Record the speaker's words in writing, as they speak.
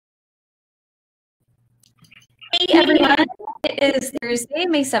Hey everyone, it is Thursday,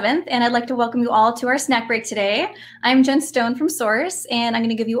 May 7th, and I'd like to welcome you all to our snack break today. I'm Jen Stone from Source, and I'm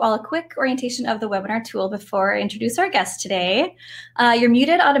going to give you all a quick orientation of the webinar tool before I introduce our guest today. You're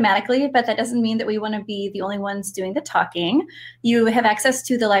muted automatically, but that doesn't mean that we want to be the only ones doing the talking. You have access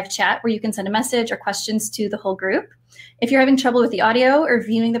to the live chat where you can send a message or questions to the whole group. If you're having trouble with the audio or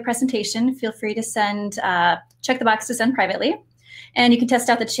viewing the presentation, feel free to check the box to send privately. And you can test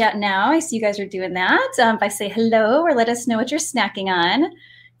out the chat now. I see you guys are doing that. By say hello or let us know what you're snacking on.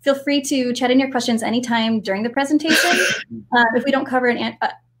 Feel free to chat in your questions anytime during the presentation. If we don't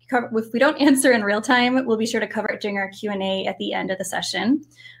if we don't answer in real time, we'll be sure to cover it during our Q&A at the end of the session.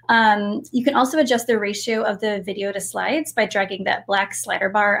 You can also adjust the ratio of the video to slides by dragging that black slider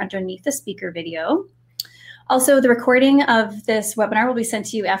bar underneath the speaker video. Also, the recording of this webinar will be sent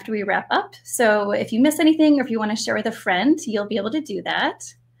to you after we wrap up. So if you miss anything or if you want to share with a friend, you'll be able to do that.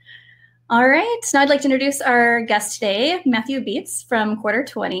 All right, now I'd like to introduce our guest today, Matthew Bietz from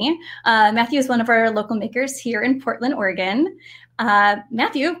Quartertwenty. Matthew is one of our local makers here in Portland, Oregon.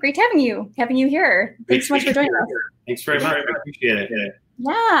 Matthew, great having you here. Thanks so much for joining us. Thanks very much. I appreciate it.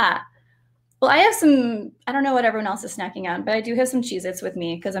 Yeah. Well, I have I don't know what everyone else is snacking on, but I do have some Cheez-Its with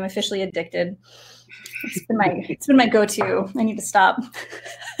me because I'm officially addicted. It's been my go-to. I need to stop.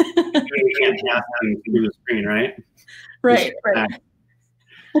 You can't pass through the screen, right? Right.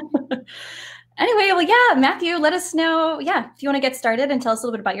 Anyway, well, yeah, Matthew, let us know, if you want to get started and tell us a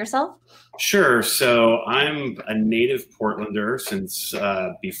little bit about yourself. Sure. So I'm a native Portlander since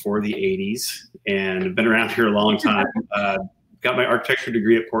before the 80s, and I've been around here a long time. Got my architecture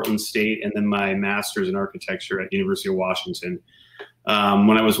degree at Portland State and then my master's in architecture at the University of Washington.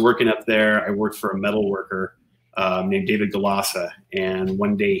 When I was working up there, I worked for a metal worker named David Galassa, and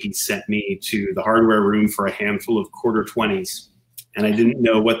one day he sent me to the hardware room for a handful of Quartertwenties, and I didn't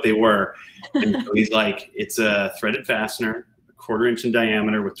know what they were. And so he's like, it's a threaded fastener, a 1/4 inch in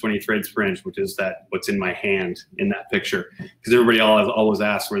diameter with 20 threads per inch, which is what's in my hand in that picture, because everybody always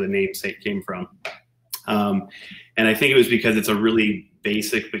asks where the namesake came from. And I think it was because it's a really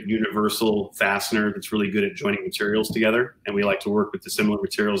basic but universal fastener that's really good at joining materials together. And we like to work with the similar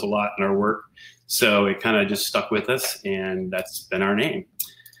materials a lot in our work. So it kind of just stuck with us, and that's been our name.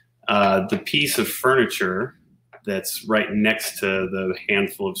 The piece of furniture that's right next to the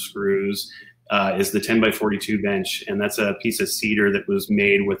handful of screws is the 10x42 bench. And that's a piece of cedar that was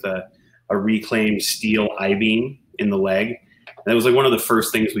made with a reclaimed steel I-beam in the leg. That was like one of the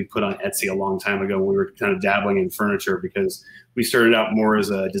first things we put on Etsy a long time ago when we were kind of dabbling in furniture, because we started out more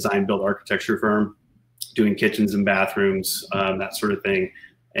as a design build architecture firm, doing kitchens and bathrooms, that sort of thing.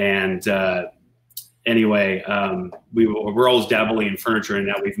 And anyway, we're always dabbling in furniture, and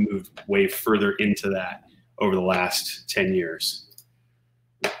now we've moved way further into that over the last 10 years.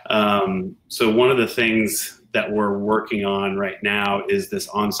 So one of the things that we're working on right now is this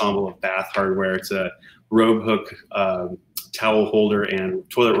ensemble of bath hardware. It's a robe hook, towel holder and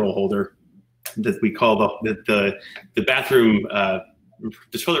toilet roll holder that we call the bathroom,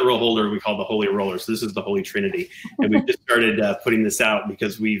 the toilet roll holder we call the Holy Roller. So this is the Holy Trinity. And we've just started putting this out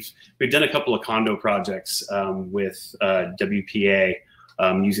because we've done a couple of condo projects with WPA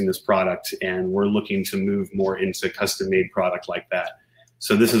using this product, and we're looking to move more into custom made product like that.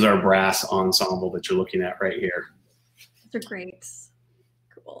 So this is our brass ensemble that you're looking at right here. They're great.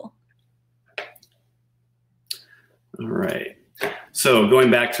 Cool. All right. So going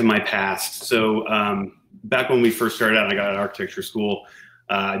back to my past. So back when we first started out and I got out of architecture school,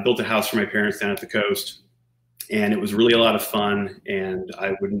 I built a house for my parents down at the coast, and it was really a lot of fun, and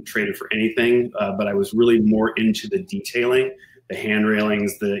I wouldn't trade it for anything, but I was really more into the detailing, the hand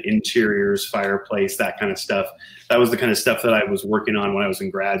railings, the interiors, fireplace, that kind of stuff. That was the kind of stuff that I was working on when I was in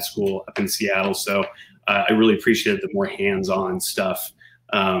grad school up in Seattle. So I really appreciated the more hands-on stuff.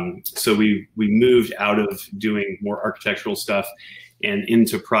 So we moved out of doing more architectural stuff and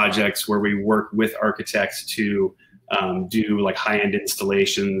into projects where we work with architects to do like high-end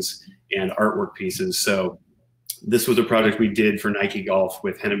installations and artwork pieces. So this was a project we did for Nike Golf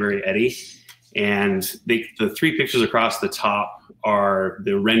with Henneberry Eddy. And the 3 pictures across the top are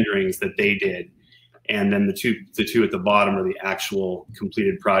the renderings that they did. And then the two at the bottom are the actual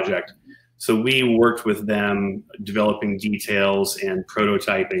completed project. So we worked with them developing details and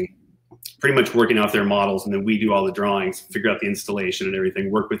prototyping, pretty much working off their models, and then we do all the drawings, figure out the installation and everything,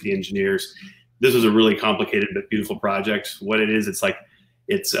 work with the engineers. This was a really complicated but beautiful project. What it is, it's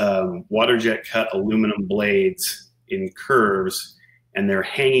water jet cut aluminum blades in curves, and they're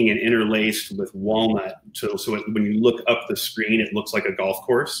hanging and interlaced with walnut. So when you look up the screen, it looks like a golf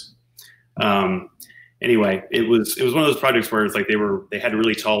course. Anyway, it was one of those projects where it's like they had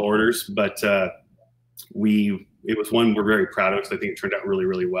really tall orders, but we it was one we're very proud of because I think it turned out really,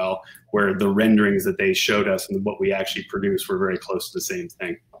 really well, where the renderings that they showed us and what we actually produced were very close to the same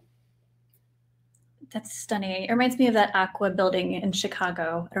thing. That's stunning. It reminds me of that Aqua building in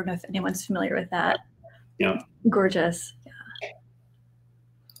Chicago. I don't know if anyone's familiar with that. Yeah. Gorgeous.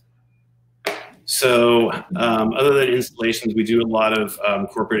 Yeah. So other than installations, we do a lot of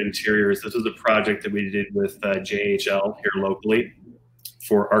corporate interiors. This was a project that we did with JHL here locally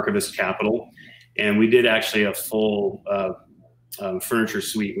for Archivist Capital. And we did actually a full furniture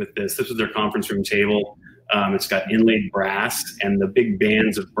suite with this. This was their conference room table. It's got inlaid brass, and the big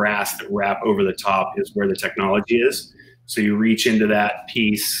bands of brass that wrap over the top is where the technology is. So you reach into that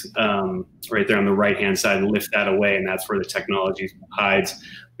piece right there on the right-hand side and lift that away, and that's where the technology hides.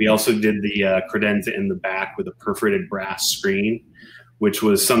 We also did the credenza in the back with a perforated brass screen, which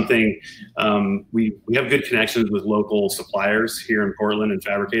was something we have good connections with local suppliers here in Portland and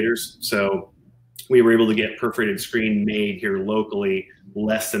fabricators. So we were able to get perforated screen made here locally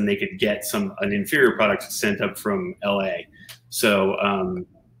less than they could get an inferior product sent up from LA. So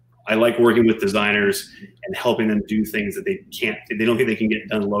I like working with designers and helping them do things that they don't think they can get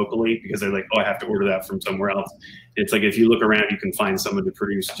done locally because they're like, oh, I have to order that from somewhere else. It's like, if you look around, you can find someone to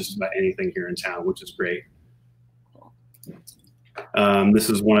produce just about anything here in town, which is great. This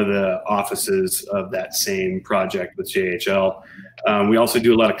is one of the offices of that same project with JHL. We also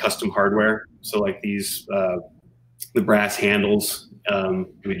do a lot of custom hardware. So like these, the brass handles,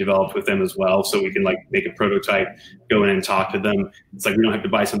 we developed with them as well. So we can like make a prototype, go in and talk to them. It's like, we don't have to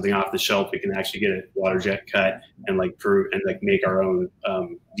buy something off the shelf. We can actually get a water jet cut and like make our own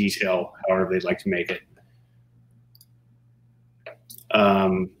detail, however they'd like to make it.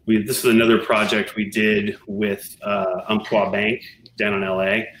 This is another project we did with Umpqua Bank down in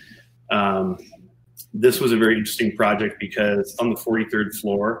LA. This was a very interesting project because on the 43rd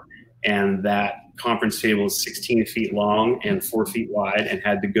floor, and that conference table is 16 feet long and 4 feet wide and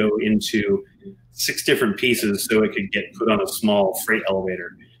had to go into 6 different pieces so it could get put on a small freight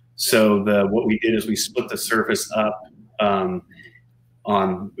elevator. So what we did is we split the surface up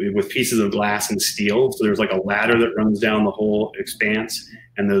with pieces of glass and steel. So there's like a ladder that runs down the whole expanse,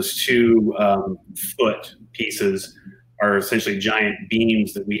 and those 2 foot pieces are essentially giant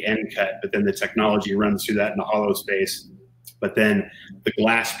beams that we end cut, but then the technology runs through that in a hollow space. But then the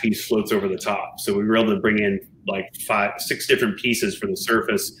glass piece floats over the top. So we were able to bring in like 6 different pieces for the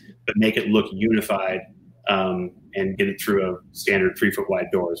surface, but make it look unified and get it through a standard 3 foot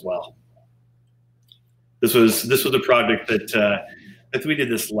wide door as well. This was a project that we did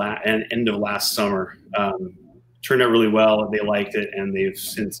this end of last summer. Turned out really well. They liked it, and they've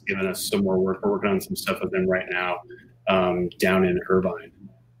since given us some more work. We're working on some stuff with them right now down in Irvine.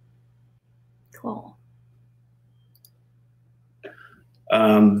 Cool.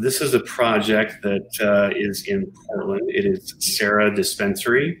 This is a project that is in Portland. It is Sarah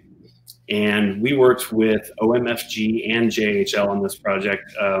Dispensary, and we worked with OMFG and JHL on this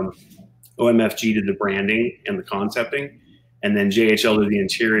project. OMFG did the branding and the concepting, and then JHL did the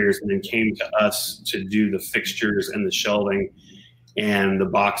interiors, and then came to us to do the fixtures and the shelving and the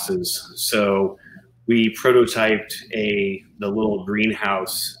boxes. So we prototyped the little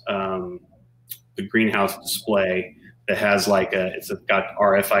greenhouse, the greenhouse display that has like it's got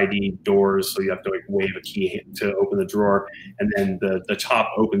RFID doors, so you have to like wave a key to open the drawer, and then the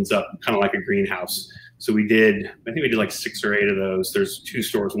top opens up kind of like a greenhouse. So I think we did like 6 or 8 of those. There's 2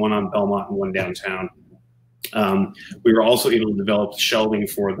 stores, one on Belmont and one downtown. We were also able to develop shelving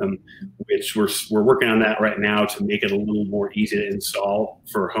for them, which we're working on that right now to make it a little more easy to install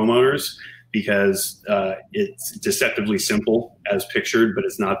for homeowners, because it's deceptively simple as pictured, but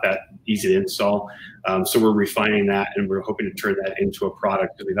it's not that easy to install. So we're refining that, and we're hoping to turn that into a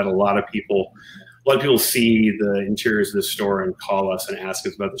product, because we've had a lot of people see the interiors of the store and call us and ask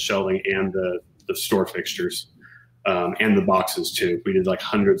us about the shelving and the store fixtures. And the boxes too. We did like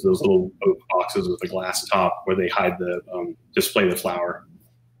hundreds of those little oak boxes with a glass top where they hide display the flower.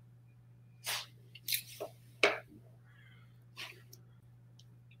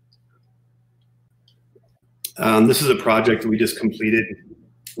 This is a project we just completed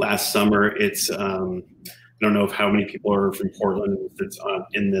last summer. It's, I don't know how many people are from Portland that's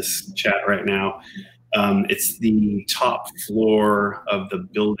in this chat right now. It's the top floor of the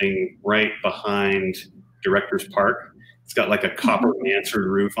building right behind Director's Park. It's got like a copper mansard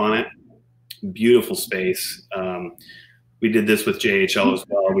roof on it. Beautiful space. We did this with JHL as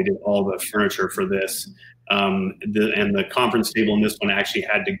well. We did all the furniture for this. And the conference table in this one actually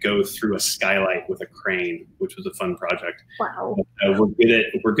had to go through a skylight with a crane, which was a fun project. Wow. We're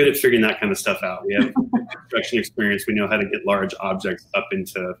good at figuring that kind of stuff out. We have construction experience. We know how to get large objects up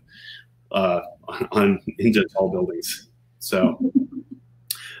into in just tall buildings. So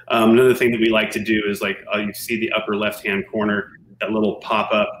another thing that we like to do is like you see the upper left-hand corner, that little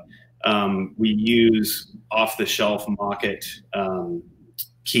pop-up. We use off-the-shelf Mocket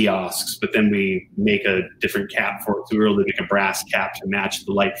kiosks, but then we make a different cap for it. So we were able to make a brass cap to match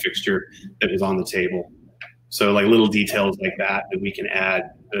the light fixture that was on the table. So like little details like that that we can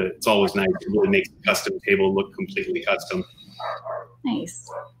add. It's always nice. It really makes the custom table look completely custom. Nice.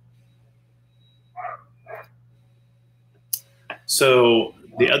 So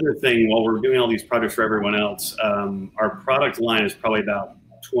the other thing, while we're doing all these projects for everyone else, our product line is probably about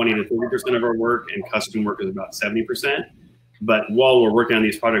 20 to 30% of our work, and custom work is about 70%. But while we're working on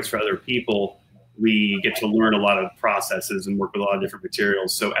these projects for other people, we get to learn a lot of processes and work with a lot of different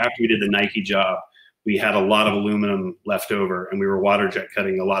materials. So after we did the Nike job, we had a lot of aluminum left over, and we were water jet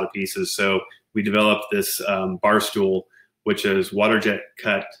cutting a lot of pieces. So we developed this bar stool, which is water jet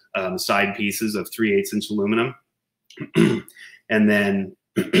cut side pieces of 3/8 inch aluminum. And then,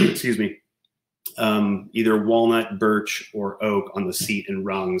 excuse me, either walnut, birch, or oak on the seat and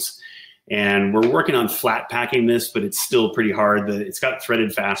rungs. And we're working on flat packing this, but it's still pretty hard. It's got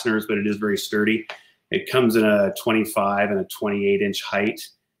threaded fasteners, but it is very sturdy. It comes in a 25 and a 28-inch height,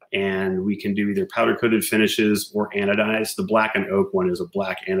 and we can do either powder-coated finishes or anodized. The black and oak one is a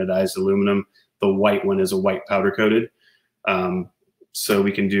black anodized aluminum. The white one is a white powder-coated. So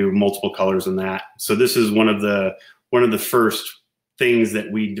we can do multiple colors in that. So this is one of the first things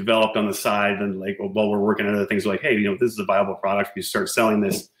that we developed on the side, and like while we're working on other things, like, hey, this is a viable product. We start selling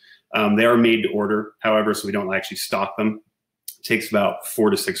this. They are made to order, however, so we don't actually stock them. It takes about 4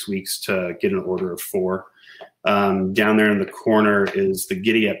 to 6 weeks to get an order of 4. Down there in the corner is the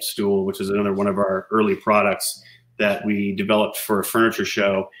Giddy Up stool, which is another one of our early products that we developed for a furniture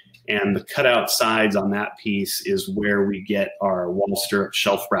show. And the cutout sides on that piece is where we get our wall stirrup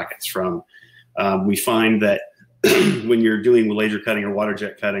shelf brackets from. We find that when you're doing laser cutting or water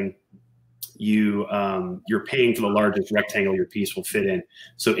jet cutting, you're paying for the largest rectangle your piece will fit in.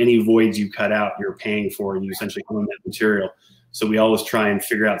 So any voids you cut out, you're paying for, and you essentially own that material. So we always try and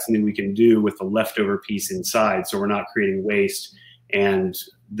figure out something we can do with the leftover piece inside, so we're not creating waste. And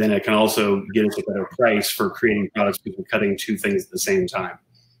then it can also get us a better price for creating products because we're cutting 2 things at the same time.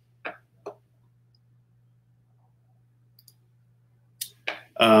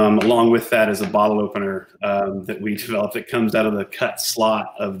 Along with that is a bottle opener that we developed. It comes out of the cut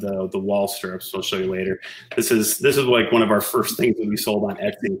slot of the wall stirrups. I'll show you later. This is like one of our first things that we sold on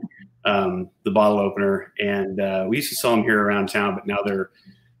Etsy, the bottle opener. And we used to sell them here around town, but now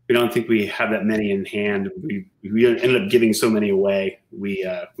we don't think we have that many in hand. We ended up giving so many away. We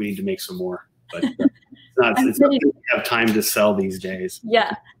need to make some more, but it's not we have time to sell these days.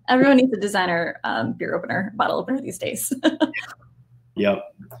 Yeah, everyone needs a designer beer opener, bottle opener these days. Yep.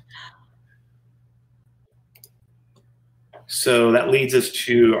 So that leads us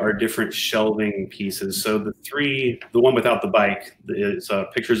to our different shelving pieces. So the one without the bike is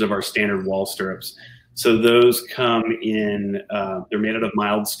pictures of our standard wall stirrups. So those come in, they're made out of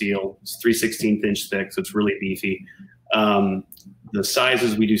mild steel. It's 3/16 inch thick, so it's really beefy. The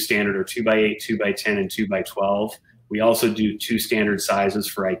sizes we do standard are 2x8, 2x10, and 2x12. We also do 2 standard sizes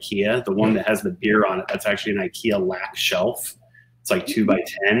for IKEA. The one that has the beer on it, that's actually an IKEA lac shelf. It's like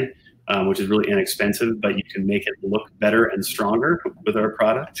 2x10, which is really inexpensive, but you can make it look better and stronger with our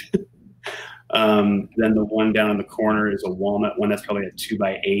product. Then the one down in the corner is a walnut one. That's probably a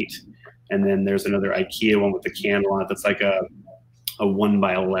 2x8. And then there's another IKEA one with a candle on it. That's like a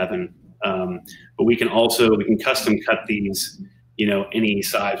 1x11. But we can custom cut these, any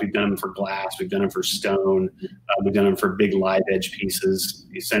size. We've done them for glass. We've done them for stone. We've done them for big live edge pieces.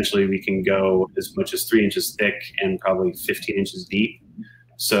 Essentially, we can go as much as 3 inches thick and probably 15 inches deep.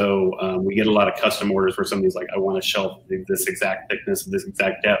 So we get a lot of custom orders where somebody's like, I want a shelf of this exact thickness, this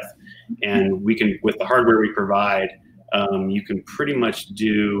exact depth. And we can, with the hardware we provide, you can pretty much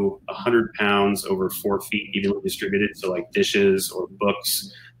do 100 pounds over 4 feet evenly distributed. So like dishes or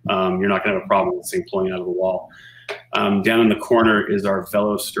books, you're not gonna have a problem with this thing pulling out of the wall. Down in the corner is our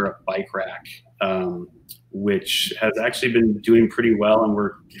Velo Stirrup bike rack, which has actually been doing pretty well, and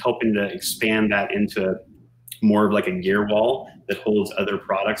we're helping to expand that into more of like a gear wall that holds other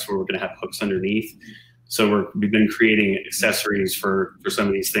products where we're going to have hooks underneath. So we've been creating accessories for some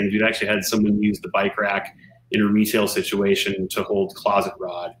of these things. We've actually had someone use the bike rack in a retail situation to hold closet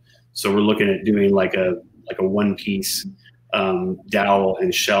rod. So we're looking at doing like a one-piece dowel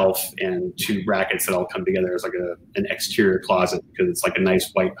and shelf and 2 brackets that all come together as like an exterior closet, because it's like a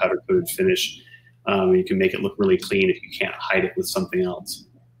nice white powder coated finish. You can make it look really clean if you can't hide it with something else.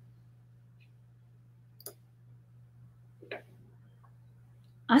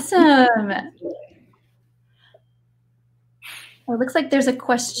 Awesome. Well, it looks like there's a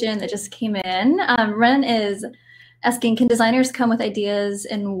question that just came in. Ren is asking, can designers come with ideas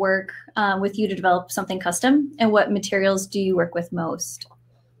and work with you to develop something custom? And what materials do you work with most?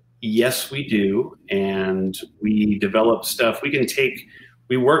 Yes, we do. And we develop stuff. We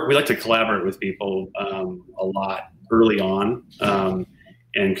like to collaborate with people a lot early on.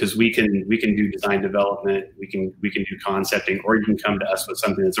 And because we can do design development, we can do concepting, or you can come to us with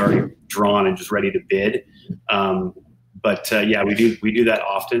something that's already drawn and just ready to bid. Yeah, we do that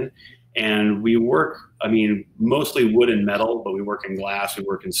often, and we work. I mean, mostly wood and metal, but we work in glass, we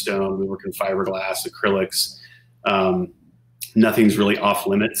work in stone, we work in fiberglass, acrylics. Nothing's really off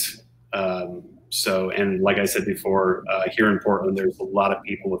limits. And like I said before, here in Portland, there's a lot of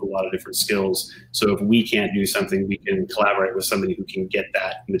people with a lot of different skills. So if we can't do something, we can collaborate with somebody who can get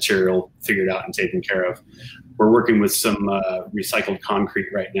that material figured out and taken care of. We're working with some recycled concrete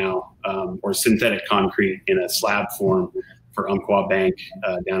right now, or synthetic concrete in a slab form for Umpqua Bank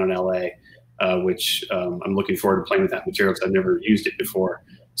down in LA, which I'm looking forward to playing with that material because I've never used it before.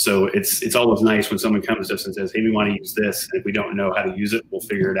 So it's always nice when someone comes to us and says, hey, we want to use this. And if we don't know how to use it, we'll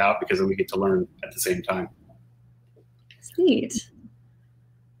figure it out, because then we get to learn at the same time. Sweet.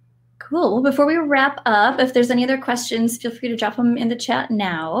 Cool. Well, before we wrap up, if there's any other questions, feel free to drop them in the chat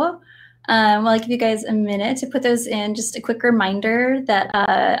now. While I give you guys a minute to put those in, just a quick reminder that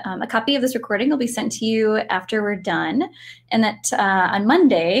a copy of this recording will be sent to you after we're done, and that on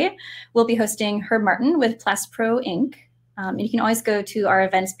Monday, we'll be hosting Herb Martin with Plastpro Inc. And you can always go to our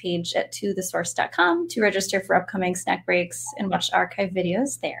events page at tothesource.com to register for upcoming snack breaks and watch archive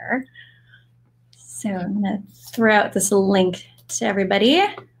videos there. So I'm going to throw out this link to everybody.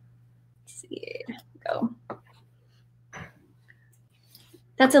 Let's see, go.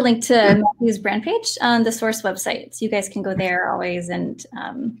 That's a link to Matthew's brand page on the Source website. So you guys can go there always and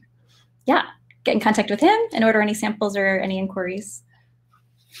yeah, get in contact with him and order any samples or any inquiries.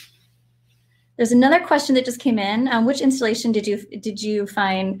 There's another question that just came in. Which installation did you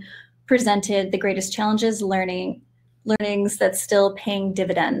find presented the greatest challenges, learnings that's still paying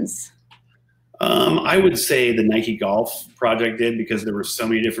dividends? I would say the Nike Golf project did, because there were so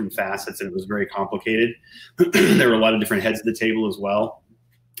many different facets and it was very complicated. There were a lot of different heads of the table as well.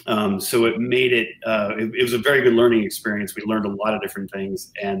 So it made it, it was a very good learning experience. We learned a lot of different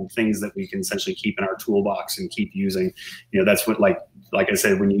things, and things that we can essentially keep in our toolbox and keep using. You know, that's what, like I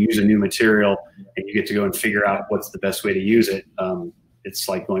said, when you use a new material and you get to go and figure out what's the best way to use it, it's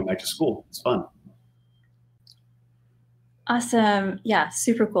like going back to school. It's fun. Awesome. Yeah,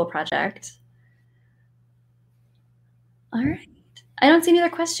 super cool project. All right. I don't see any other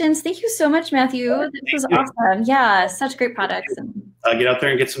questions. Thank you so much, Matthew. This was awesome. Yeah, such great products. Get out there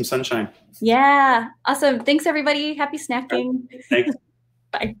and get some sunshine. Yeah, awesome. Thanks, everybody. Happy snacking. Thanks.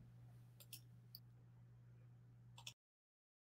 Bye.